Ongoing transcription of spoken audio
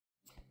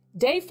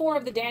Day 4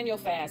 of the Daniel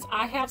fast.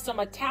 I have some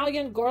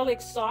Italian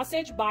garlic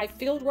sausage by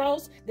Field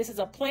Roast. This is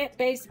a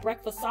plant-based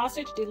breakfast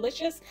sausage,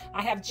 delicious.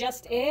 I have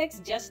Just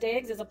Eggs. Just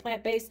Eggs is a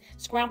plant-based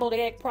scrambled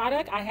egg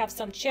product. I have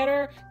some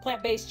cheddar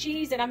plant-based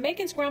cheese, and I'm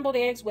making scrambled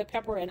eggs with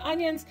pepper and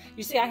onions.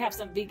 You see I have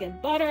some vegan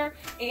butter,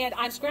 and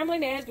I'm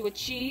scrambling eggs with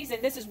cheese,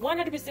 and this is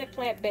 100%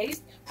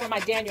 plant-based for my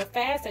Daniel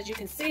fast. As you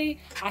can see,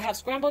 I have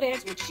scrambled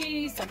eggs with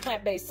cheese, some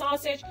plant-based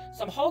sausage,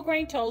 some whole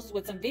grain toast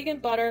with some vegan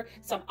butter,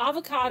 some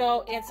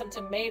avocado, and some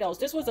tomatoes.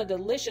 This was a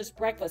delicious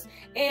breakfast.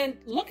 And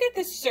look at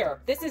this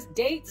syrup. This is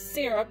date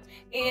syrup,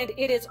 and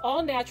it is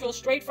all natural,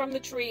 straight from the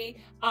tree,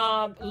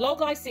 low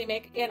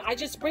glycemic, and I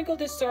just sprinkled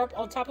this syrup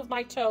on top of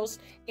my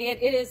toast, and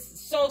it is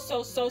so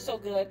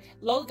good.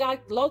 Low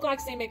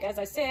glycemic, as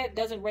I said,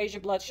 doesn't raise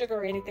your blood sugar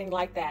or anything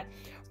like that.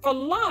 For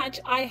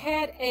lunch, I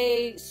had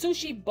a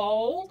sushi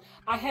bowl.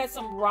 I had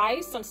some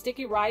rice, some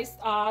sticky rice,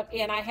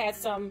 and I had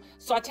some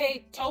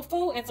sauteed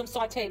tofu and some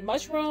sauteed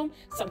mushroom,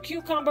 some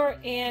cucumber,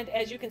 and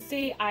as you can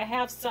see, I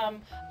have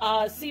some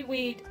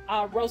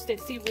roasted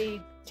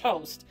seaweed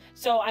toast.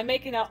 So I'm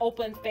making an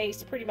open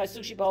face, pretty much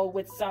sushi bowl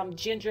with some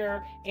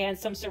ginger and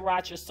some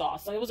sriracha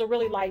sauce. So it was a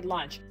really light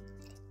lunch.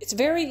 It's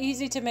very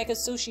easy to make a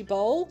sushi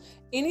bowl.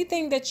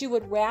 Anything that you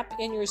would wrap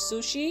in your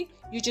sushi,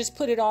 you just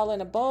put it all in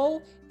a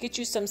bowl. Get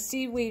you some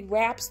seaweed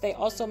wraps. They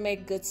also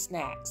make good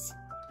snacks.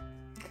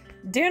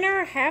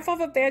 Dinner, half of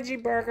a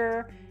veggie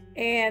burger,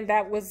 and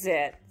that was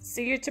it.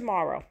 See you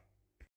tomorrow.